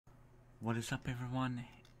What is up, everyone?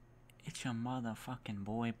 It's your motherfucking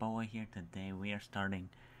boy here. Today we are starting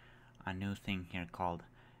a new thing here called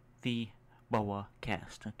the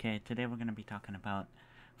BoaCAST. Okay, today we're going to be talking about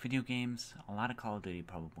video games, a lot of Call of Duty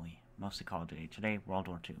probably, mostly Call of Duty. Today, World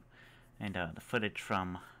War II, and the footage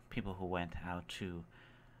from people who went out to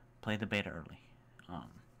play the beta early.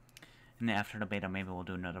 And after the beta, maybe we'll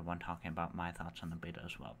do another one talking about my thoughts on the beta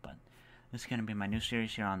as well. But this is going to be my new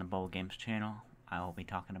series here on the BoaGames channel. I will be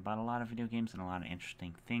talking about a lot of video games and a lot of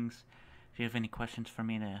interesting things. If you have any questions for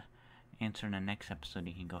me to answer in the next episode,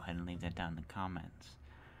 you can go ahead and leave that down in the comments,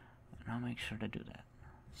 and I'll make sure to do that.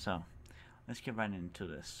 So, let's get right into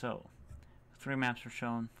this. So, 3 maps were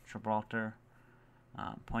shown: Gibraltar,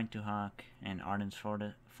 Point du Hoc, and Ardennes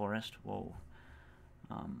Forest. Whoa.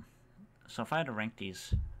 So if I had to rank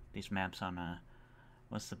these maps on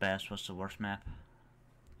what's the best, what's the worst map,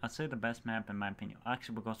 I'd say the best map in my opinion.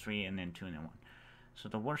 Actually, we'll go 3 and then 2 and then 1. So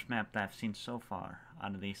the worst map that I've seen so far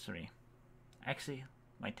out of these 3. Actually,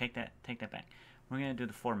 wait, take that back. We're gonna do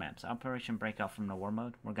the 4 maps. Operation Breakout from the War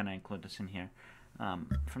Mode. We're gonna include this in here.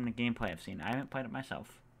 From the gameplay I've seen, I haven't played it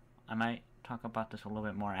myself. I might talk about this a little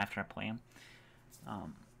bit more after I play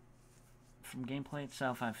them. From gameplay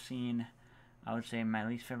itself, I've seen, I would say my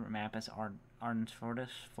least favorite map is Ardennes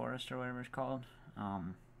Forest or whatever it's called.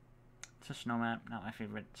 It's a snow map, not my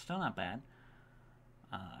favorite. Still not bad.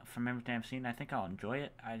 From everything I've seen, I think I'll enjoy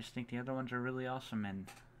it. I just think the other ones are really awesome and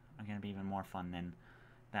are going to be even more fun than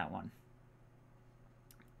that one.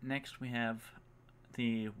 Next, we have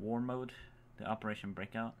the War Mode, the Operation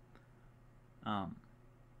Breakout.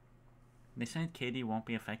 They said KD won't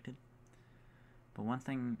be affected, but one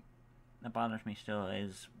thing that bothers me still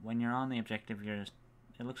is when you're on the objective, it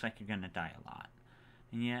looks like you're going to die a lot.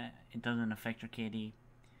 And yeah, it doesn't affect your KD,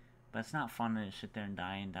 but it's not fun to sit there and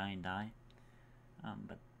die.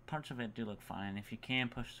 But parts of it do look fine. If you can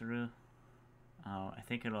push through, I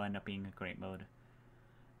think it'll end up being a great mode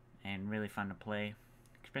and really fun to play,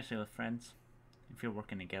 especially with friends if you're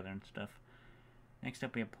working together and stuff. Next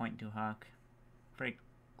up, we have Point du Hoc. Very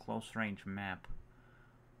close range map.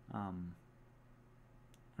 One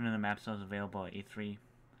of the maps that was available at E3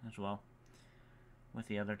 as well, with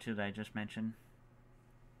the other 2 that I just mentioned.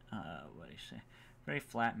 What do you say? Very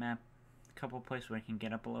flat map. A couple places where you can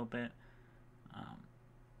get up a little bit.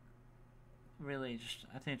 Really,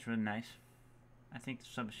 I think it's really nice. I think the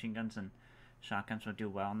submachine guns and shotguns will do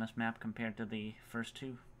well on this map compared to the first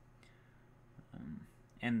 2.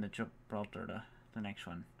 And the Gibraltar, the next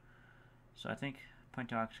one. So I think Point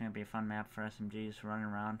du Hoc is going to be a fun map for SMGs running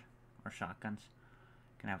around, or shotguns.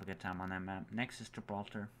 Can have a good time on that map. Next is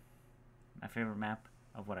Gibraltar. My favorite map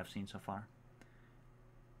of what I've seen so far.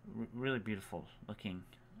 Really beautiful looking,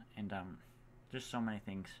 and just so many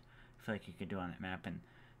things I feel like you could do on that map, and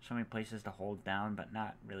so many places to hold down, but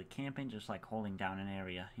not really camping, just like holding down an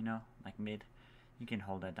area, you know, like mid. You can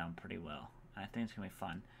hold that down pretty well. I think it's gonna be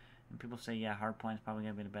fun. And people say, yeah, Hardpoint is probably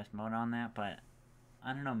gonna be the best mode on that, but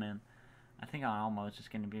I don't know, man. I think on all modes it's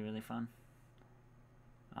gonna be really fun.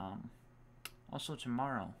 Also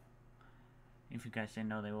tomorrow, if you guys didn't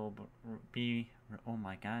know, they will be, oh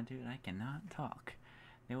my god, dude, I cannot talk.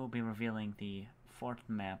 They will be revealing the 4th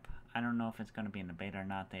map. I don't know if it's going to be in the beta or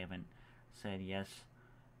not. They haven't said yes.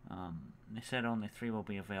 They said only 3 will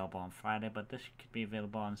be available on Friday, but this could be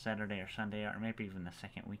available on Saturday or Sunday, or maybe even the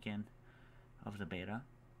second weekend of the beta.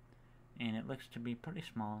 And it looks to be pretty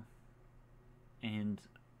small and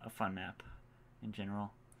a fun map in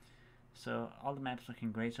general. So all the maps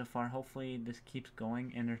looking great so far. Hopefully this keeps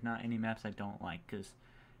going and there's not any maps I don't like, because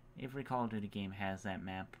every Call of Duty game has that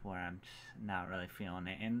map where I'm just not really feeling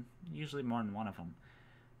it, and usually more than one of them.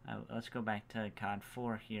 Let's go back to COD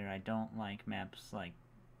 4 here. I don't like maps like,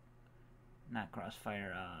 not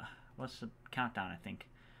Crossfire, what's the Countdown, I think.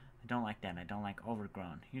 I don't like that. I don't like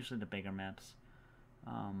Overgrown. Usually the bigger maps.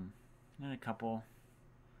 There's a couple.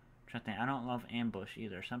 I don't love Ambush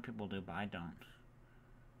either. Some people do, but I don't.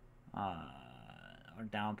 Or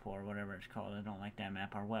Downpour, whatever it's called. I don't like that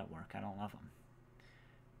map. Or Wet Work. I don't love them.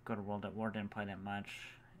 Go to World at War, didn't play that much.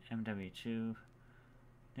 WW2,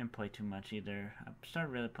 didn't play too much either. I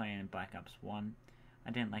started really playing in Black Ops 1.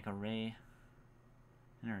 I didn't like Array.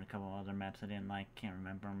 And there are a couple other maps I didn't like, can't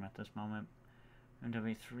remember them at this moment.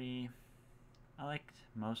 MW3, I liked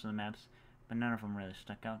most of the maps, but none of them really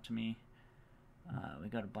stuck out to me. We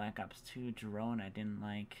go to Black Ops 2, Drone, I didn't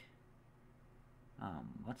like.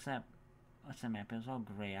 What's that map? It was all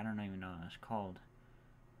gray, I don't even know what it's called.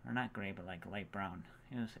 Or not gray, but like light brown.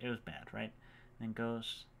 It was bad, right? Then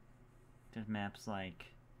Ghost. There's maps like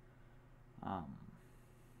I'm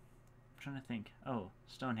trying to think. Oh,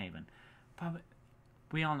 Stonehaven.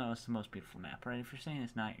 We all know it's the most beautiful map, right? If you're saying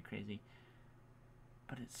it's not, you're crazy.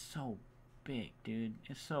 But it's so big, dude.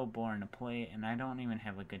 It's so boring to play, and I don't even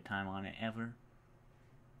have a good time on it ever.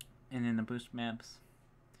 And then the boost maps,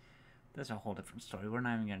 that's a whole different story. We're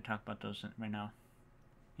not even going to talk about those right now.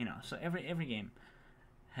 You know, so every game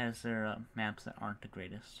has their maps that aren't the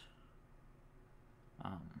greatest.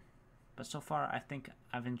 But so far, I think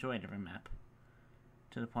I've enjoyed every map.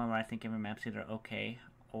 To the point where I think every map's either okay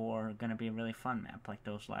or going to be a really fun map, like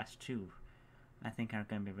those last two. I think are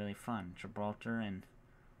going to be really fun. Gibraltar and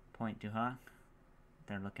Point du Hoc.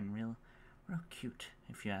 They're looking real cute,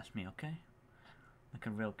 if you ask me, okay?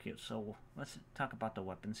 Looking real cute. So let's talk about the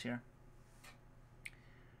weapons here.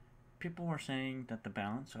 People were saying that the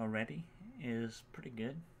balance already is pretty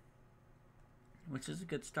good, which is a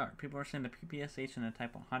good start. People are saying the PPSH and the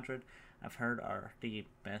Type 100, I've heard, are the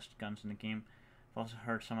best guns in the game. I've also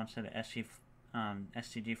heard someone say the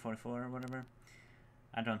STG-44 or whatever.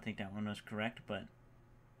 I don't think that one was correct, but,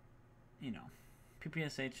 you know,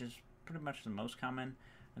 PPSH is pretty much the most common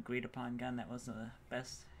agreed upon gun that was the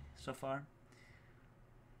best so far.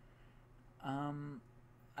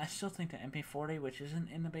 I still think the MP40, which isn't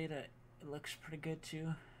in the beta, it looks pretty good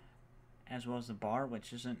too, as well as the BAR,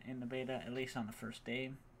 which isn't in the beta, at least on the first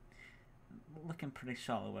day. Looking pretty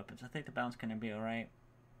solid weapons. I think the balance going to be alright.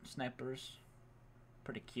 Snipers,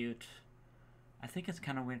 pretty cute. I think it's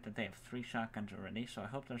kind of weird that they have 3 shotguns already, so I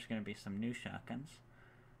hope there's going to be some new shotguns.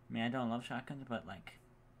 I mean, I don't love shotguns, but, like,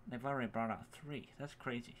 they've already brought out 3. That's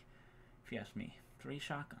crazy, if you ask me. 3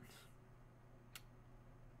 shotguns.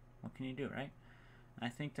 What can you do, right? I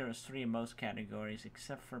think there was 3 in most categories,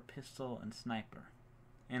 except for pistol and sniper.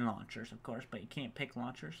 And launchers, of course, but you can't pick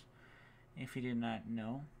launchers, if you did not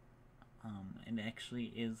know. It actually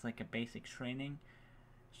is like a basic training,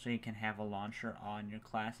 so you can have a launcher on your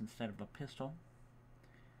class instead of a pistol.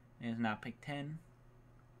 It is not pick 10,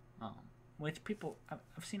 which people,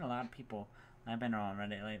 I've seen a lot of people, I've been on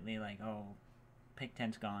Reddit lately, like, oh, pick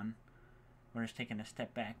 10's gone, we're just taking a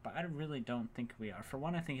step back, but I really don't think we are. For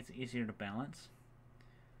one, I think it's easier to balance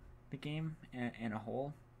the game in a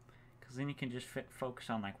whole, because then you can just focus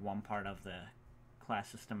on like one part of the class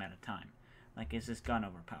system at a time. Like, is this gun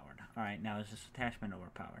overpowered? Alright, now is this attachment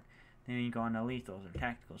overpowered? Then you go on to lethals or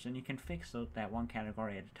tacticals, and you can fix that one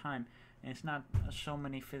category at a time, and it's not so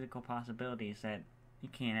many physical possibilities that you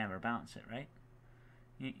can't ever balance it, right?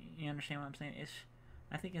 You understand what I'm saying?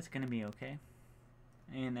 I think it's going to be okay,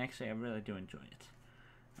 and actually I really do enjoy it.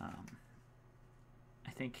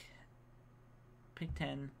 I think Pick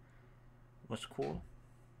 10 was cool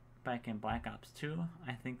back in Black Ops 2.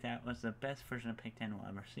 I think that was the best version of Pick 10 we'll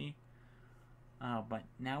ever see. But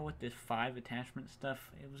now with this 5 attachment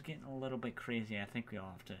stuff, it was getting a little bit crazy, I think we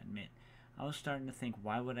all have to admit. I was starting to think,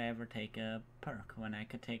 why would I ever take a perk when I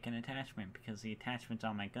could take an attachment? Because the attachment's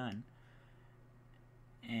on my gun,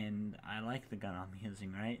 and I like the gun I'm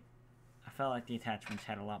using, right? I felt like the attachments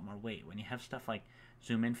had a lot more weight. When you have stuff like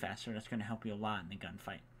zoom in faster, that's going to help you a lot in the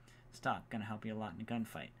gunfight. Stock, going to help you a lot in the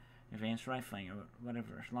gunfight. Advanced rifling, or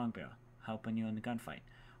whatever, long barrel, helping you in the gunfight.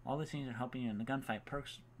 All these things are helping you in the gunfight.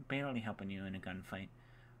 Perks barely helping you in a gunfight.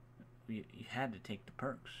 You had to take the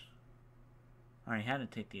perks, or you had to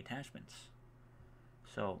take the attachments.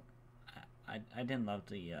 So I didn't love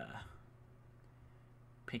the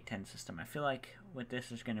Pick 10 system. I feel like with this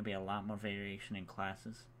there's going to be a lot more variation in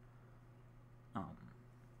classes.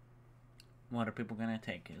 What are people going to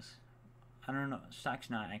take is, I don't know, stock's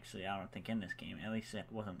not actually, I don't think, in this game. At least it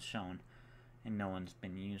wasn't shown, and no one's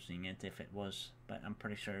been using it if it was, but I'm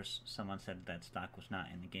pretty sure someone said that stock was not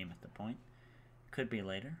in the game at the point. Could be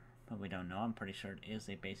later, but we don't know. I'm pretty sure it is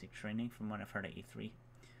a basic training from what I've heard at E3.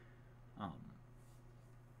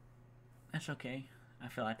 That's okay. I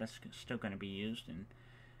feel like that's still going to be used, and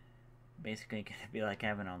basically going to be like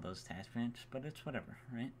having all those attachments, but it's whatever,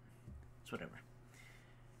 right? It's whatever.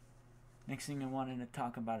 Next thing I wanted to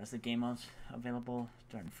talk about is the game modes available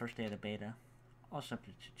during the first day of the beta. All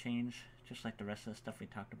subject to change, just like the rest of the stuff we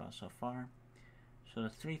talked about so far. So the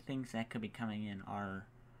 3 things that could be coming in are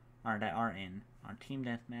Team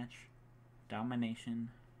Deathmatch,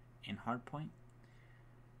 Domination, and Hardpoint.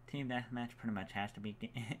 Team Deathmatch pretty much has to be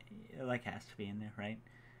in there, right?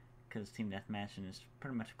 Because Team Deathmatch is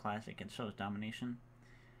pretty much a classic, and so is Domination.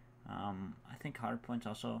 I think Hardpoint's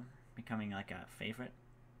also becoming like a favorite,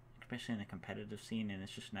 especially in the competitive scene, and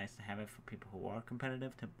it's just nice to have it for people who are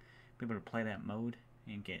competitive, to be able to play that mode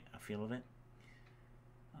and get a feel of it.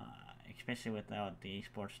 Especially without the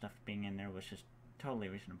esports stuff being in there, which is totally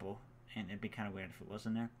reasonable, and it'd be kind of weird if it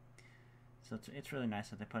wasn't there. So it's really nice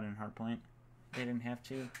that they put in Hardpoint. They didn't have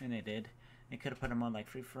to, and they did. They could have put a mode like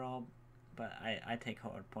Free For All, but I take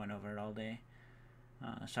Hardpoint over it all day.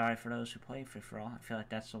 Sorry for those who play free for all. I feel like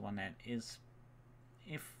that's the one that is,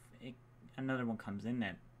 if another one comes in,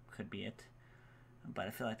 that could be it. But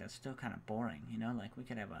I feel like that's still kind of boring, you know? Like, we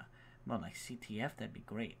could have a mode like CTF, that'd be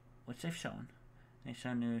great, which they've shown. They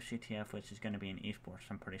show new CTF, which is going to be in esports,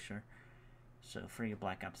 I'm pretty sure. So, free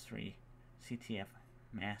Black Ops 3 CTF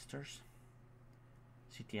Masters.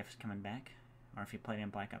 CTF is coming back. Or if you played in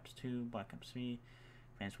Black Ops 2, Black Ops 3,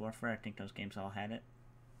 Advanced Warfare, I think those games all had it.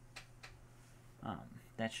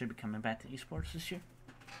 That should be coming back to esports this year.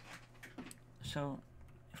 So,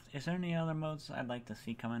 is there any other modes I'd like to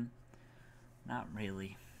see coming? Not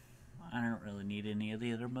really. I don't really need any of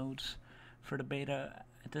the other modes for the beta.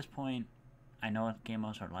 At this point, I know what game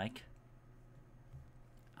modes are like.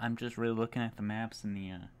 I'm just really looking at the maps and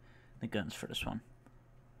the guns for this one.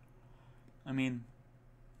 I mean,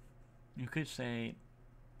 you could say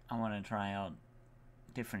I want to try out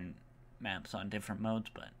different maps on different modes,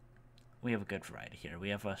 but we have a good variety here. We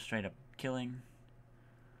have a straight up killing,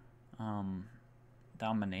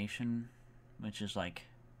 domination, which is like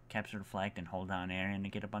capture the flag and hold down an area and to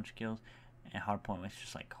get a bunch of kills, and hardpoint, which is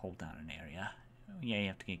just like hold down an area. Yeah, you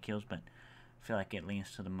have to get kills, but I feel like it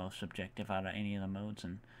leans to the most objective out of any of the modes,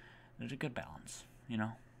 and there's a good balance, you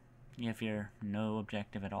know? You have your no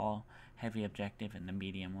objective at all, heavy objective, and the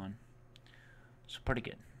medium one. So pretty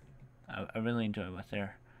good. I really enjoy what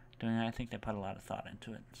they're doing. I think they put a lot of thought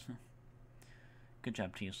into it. So good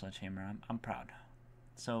job to you, Sledgehammer. I'm proud.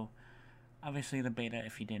 So obviously the beta,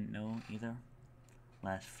 if you didn't know either,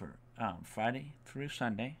 lasts for Friday through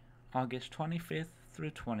Sunday, August 25th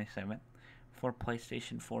through 27th, for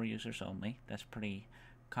PlayStation 4 users only. That's pretty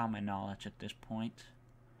common knowledge at this point.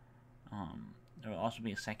 There will also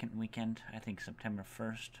be a second weekend, I think September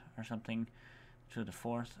 1st or something, to the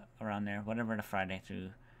 4th, around there. Whatever the Friday through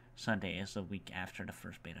Sunday is, the week after the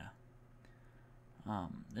first beta.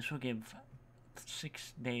 This will give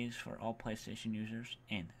 6 days for all PlayStation users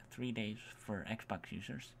and 3 days for Xbox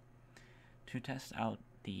users to test out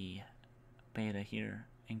the beta here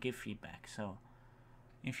and give feedback. So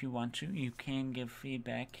if you want to, you can give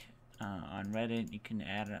feedback on Reddit. You can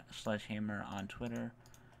add a Sledgehammer on Twitter.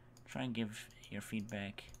 Try and give your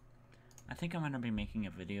feedback. I think I'm going to be making a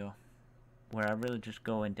video where I really just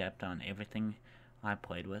go in depth on everything I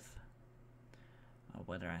played with.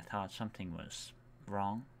 Whether I thought something was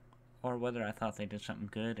wrong, or whether I thought they did something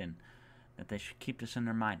good and that they should keep this in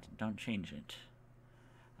their mind and don't change it.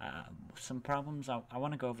 Some problems I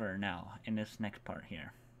want to go over now in this next part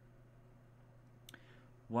here.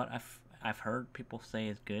 What I've heard people say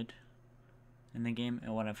is good in the game,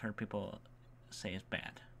 and what I've heard people say is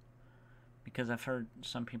bad. Because I've heard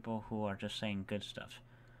some people who are just saying good stuff.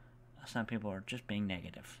 Some people are just being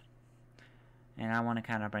negative. And I want to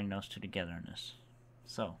kind of bring those two together in this.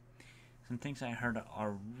 So, some things I heard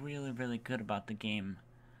are really, really good about the game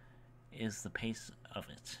is the pace of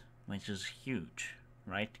it, which is huge,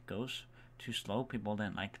 right? It goes too slow. People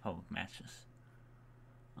didn't like the public matches.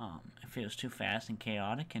 If it was too fast and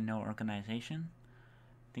chaotic and no organization,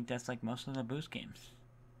 I think that's like most of the boost games,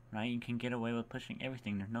 right? You can get away with pushing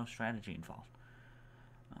everything. There's no strategy involved.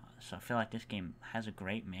 So I feel like this game has a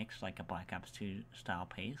great mix, like a Black Ops 2 style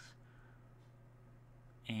pace.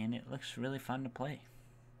 And it looks really fun to play.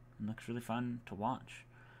 It looks really fun to watch.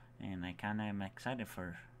 And I kind of am excited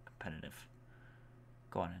for competitive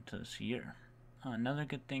going into this year. Another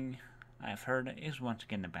good thing I've heard is once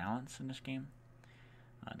again the balance in this game.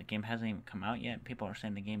 The game hasn't even come out yet. People are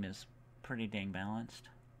saying the game is pretty dang balanced.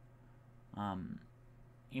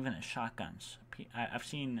 Even at shotguns. I've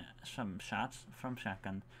seen some shots from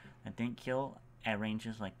shotguns that didn't kill at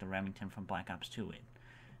ranges like the Remington from Black Ops 2 would.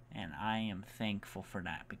 And I am thankful for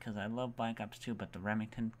that, because I love Black Ops 2, but the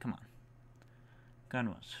Remington, come on. Gun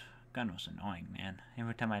was annoying, man.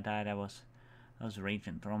 Every time I died, I was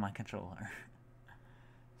raging, throwing my controller.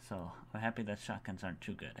 So I'm happy that shotguns aren't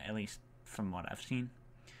too good, at least from what I've seen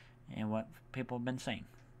and what people have been saying.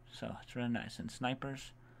 So it's really nice. And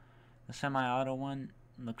snipers, the semi-auto one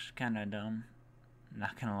looks kind of dumb.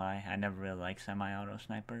 Not gonna lie, I never really like semi-auto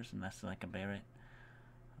snipers unless like a Barrett.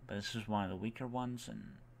 But this is one of the weaker ones,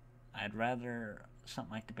 and I'd rather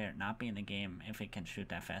something like the Barrett not be in the game if it can shoot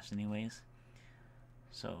that fast anyways.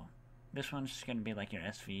 So this one's just gonna be like your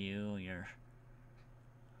SVU, your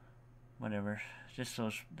whatever, just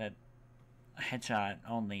that headshot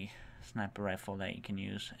only sniper rifle that you can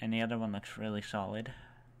use. And the other one looks really solid.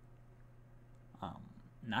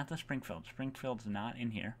 Not the Springfield. Springfield's not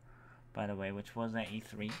in here, by the way, which was at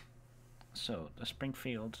E3. So the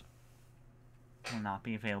Springfield will not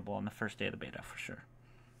be available on the first day of the beta for sure.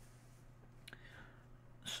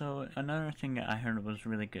 So another thing that I heard was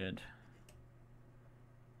really good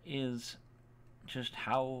is just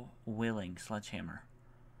how willing Sledgehammer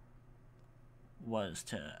was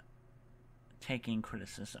to taking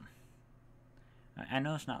criticism. I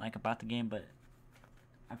know it's not like about the game, but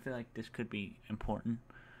I feel like this could be important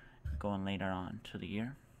going later on to the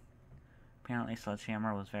year. Apparently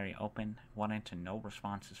Sledgehammer was very open, wanting to know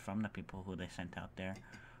responses from the people who they sent out there,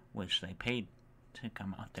 which they paid to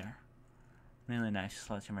come out there. Really nice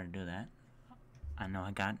Sledgehammer to do that. I know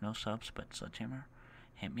I got no subs, but Sledgehammer,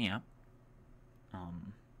 hit me up.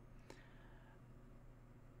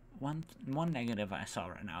 One negative I saw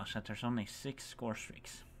right now is that there's only 6 score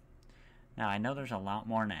streaks. Now I know there's a lot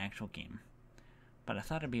more in the actual game, but I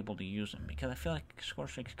thought I'd be able to use them because I feel like score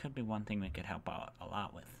streaks could be one thing we could help out a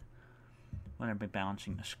lot with, whether it be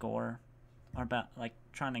balancing the score or about like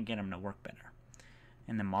trying to get them to work better.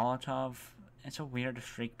 And the Molotov, it's a weird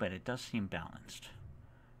streak, but it does seem balanced,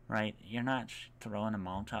 right? You're not throwing a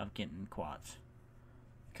Molotov getting quads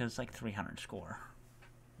because it's like 300 score.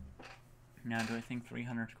 Now, do I think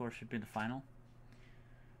 300 score should be the final?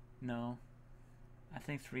 No. I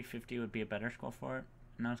think 350 would be a better score for it.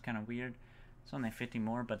 I know it's kind of weird. It's only 50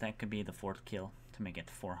 more, but that could be the 4th kill to make it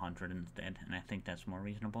 400 instead, and I think that's more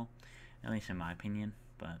reasonable, at least in my opinion,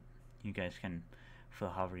 but you guys can feel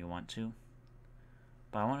however you want to.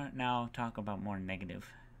 But I want to now talk about more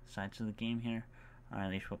negative sides of the game here, or at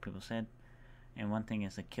least what people said. And one thing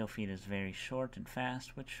is the kill feed is very short and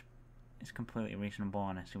fast, which is completely reasonable,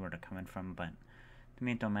 and I see where they're coming from, but to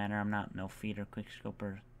me it don't matter. I'm not no feeder, quick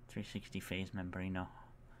scoper, 360 phase member, you know.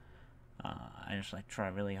 I just like try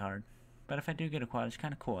really hard. But if I do get a quad, it's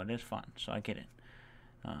kind of cool. It is fun, so I get it.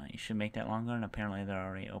 You should make that longer, and apparently they're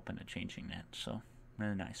already open to changing that, so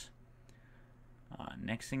really nice.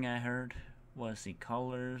 Next thing I heard was the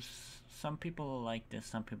colors. Some people liked this,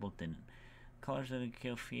 some people didn't. Colors of the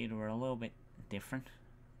kill feed were a little bit different,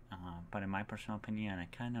 but in my personal opinion, I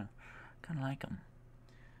kind of like them.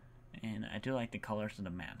 And I do like the colors of the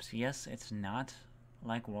maps. Yes, it's not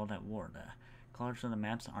like World at War. The colors of the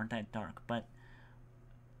maps aren't that dark, but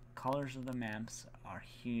colors of the maps are a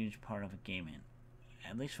huge part of a game. And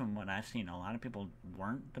at least from what I've seen, a lot of people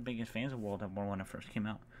weren't the biggest fans of World at War when it first came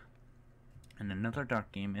out. And another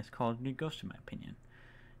dark game is Call of Duty Ghosts, in my opinion.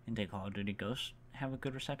 And did Call of Duty Ghosts have a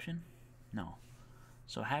good reception? No.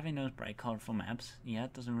 So having those bright, colorful maps, yeah,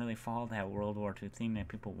 it doesn't really follow that World War II theme that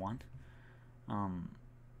people want.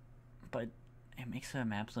 But it makes the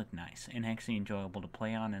maps look nice and actually enjoyable to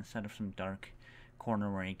play on instead of some dark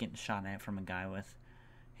corner where you're getting shot at from a guy with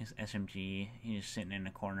his SMG. He's just sitting in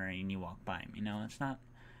a corner and you walk by him. You know, it's not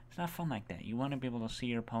fun like that. You want to be able to see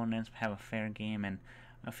your opponents, have a fair game, and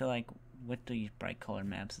I feel like with these bright colored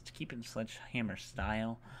maps, it's keeping Sledgehammer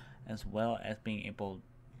style as well as being able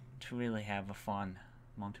to really have a fun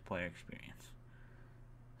multiplayer experience.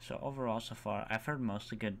 So overall, so far, I've heard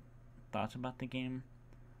mostly good thoughts about the game.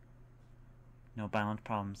 No balance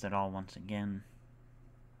problems at all once again.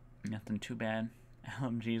 Nothing too bad.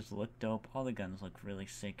 LMGs look dope. All the guns look really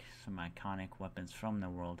sick. Some iconic weapons from the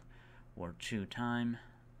World War II time.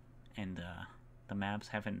 And the maps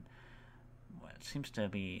having what seems to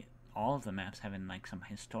be all of the maps having like some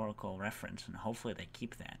historical reference, and hopefully they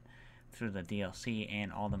keep that through the DLC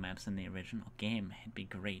and all the maps in the original game. It'd be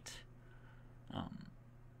great.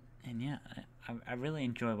 And yeah, I really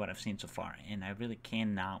enjoy what I've seen so far, and I really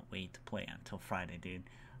cannot wait to play until Friday, dude.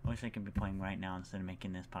 I wish I could be playing right now instead of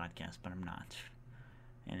making this podcast, but I'm not.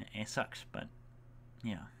 And it sucks, but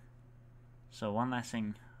yeah. So one last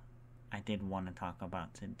thing I did want to talk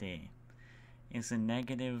about today is the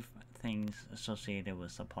negative things associated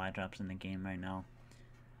with supply drops in the game right now.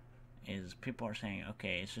 Is people are saying,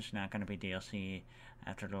 okay, it's just not going to be DLC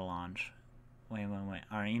after the launch. Wait.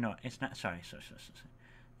 Or, you know, it's not, sorry.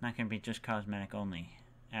 Not going to be just cosmetic only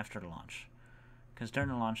after the launch. Because during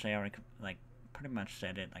the launch, they already, like, pretty much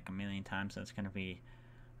said it like a million times that it's going to be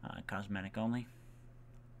cosmetic only.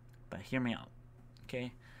 But hear me out,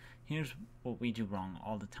 okay? Here's what we do wrong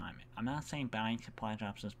all the time. I'm not saying buying supply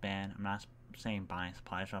drops is bad. I'm not saying buying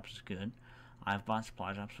supply drops is good. I've bought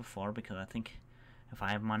supply drops before because I think if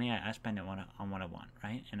I have money, I spend it on what I want,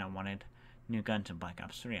 right? And I wanted new guns in Black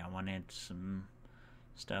Ops 3. I wanted some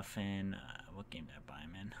stuff in, what game did I buy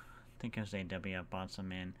them in? I think it was AW. I bought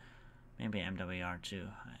some in maybe MWR2.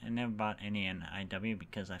 I never bought any in IW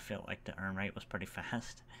because I felt like the earn rate was pretty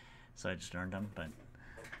fast. So I just earned them, but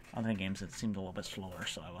other games it seemed a little bit slower,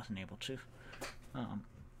 so I wasn't able to.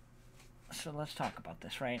 So let's talk about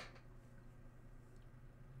this, right?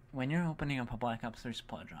 When you're opening up a Black Ops 3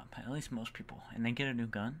 supply drop, at least most people, and they get a new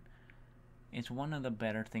gun, it's one of the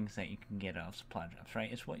better things that you can get out of supply drops,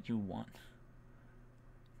 right? It's what you want.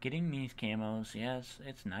 Getting these camos, yes,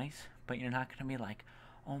 it's nice, but you're not going to be like,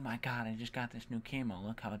 oh my god, I just got this new camo,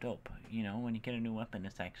 look how dope. You know, when you get a new weapon,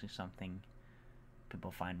 it's actually something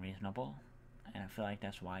people find reasonable, and I feel like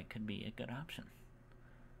that's why it could be a good option.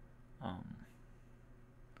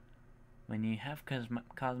 When you have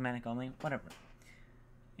cosmetic only, whatever,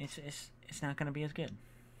 it's not gonna be as good.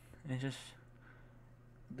 It's just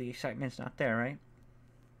the excitement's not there, right?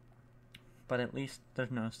 But at least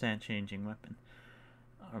there's no stat changing weapon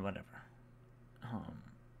or whatever.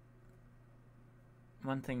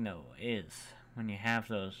 One thing though is when you have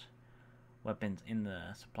those weapons in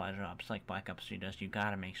the supply drops like Black Ops 3 does, you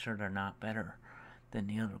gotta make sure they're not better than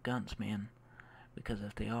the other guns, man. Because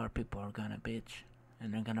if they are, people are gonna bitch.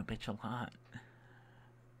 And they're gonna bitch a lot.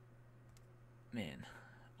 Man.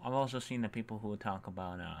 I've also seen the people who talk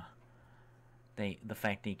about the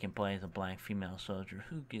fact that you can play as a black female soldier.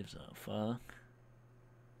 Who gives a fuck?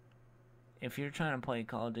 If you're trying to play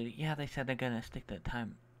Call of Duty, yeah, they said they're gonna stick to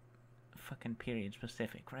time fucking period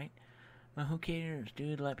specific, right? But who cares,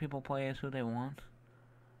 dude? Let people play as who they want.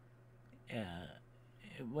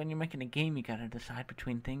 When you're making a game, you gotta decide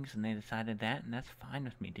between things, and they decided that, and that's fine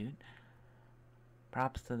with me, dude.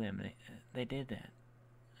 Props to them. They did that,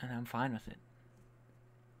 and I'm fine with it.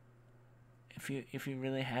 If you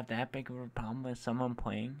really have that big of a problem with someone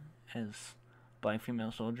playing as black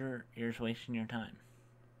female soldier, you're just wasting your time.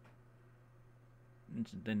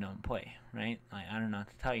 Then don't play, right? Like, I don't know what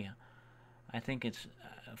to tell you. I think it's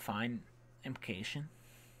a fine implication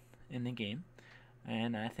in the game,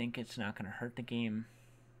 and I think it's not going to hurt the game,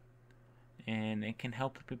 and it can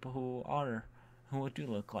help the people who do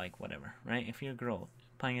look like whatever, right? If you're a girl,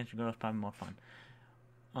 playing as a girl is probably more fun.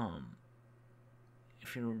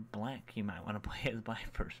 If you're black, you might want to play as a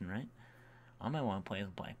black person, right? I might want to play as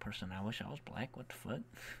a black person. I wish I was black. What the fuck?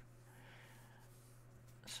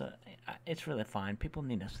 So, it's really fine. People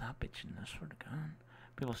need to stop bitching, I swear to God.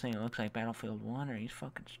 People saying it looks like Battlefield 1, are you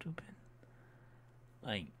fucking stupid?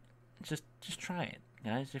 Like, just try it,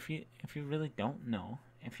 guys. If you really don't know,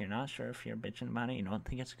 if you're not sure, if you're bitching about it, you don't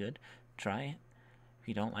think it's good, try it. If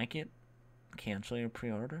you don't like it, cancel your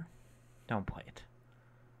pre-order. Don't play it.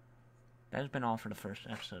 That has been all for the first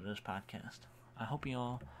episode of this podcast. I hope you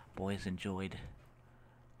all boys enjoyed.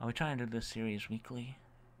 I'll be trying to do this series weekly.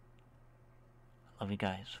 I love you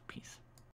guys. Peace.